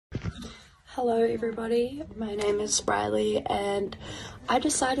Hello everybody, my name is Riley and I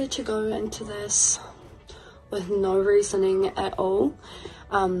decided to go into this with no reasoning at all,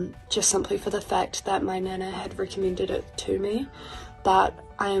 just simply for the fact that my nana had recommended it to me. But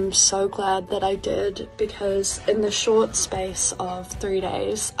I am so glad that I did, because in the short space of 3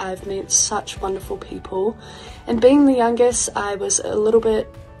 days I've met such wonderful people, and being the youngest I was a little bit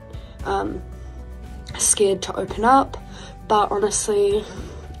scared to open up, but honestly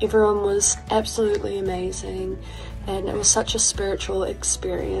everyone was absolutely amazing and it was such a spiritual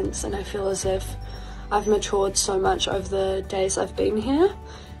experience, and I feel as if I've matured so much over the days I've been here.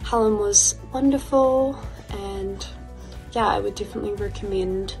 Helen was wonderful, and yeah, I would definitely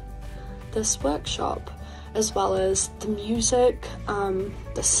recommend this workshop, as well as the music,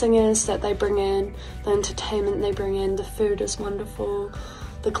 the singers that they bring in, the entertainment they bring in, the food is wonderful,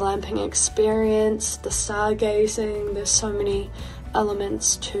 the glamping experience, the stargazing. There's so many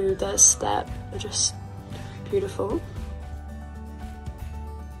elements to this that are just beautiful.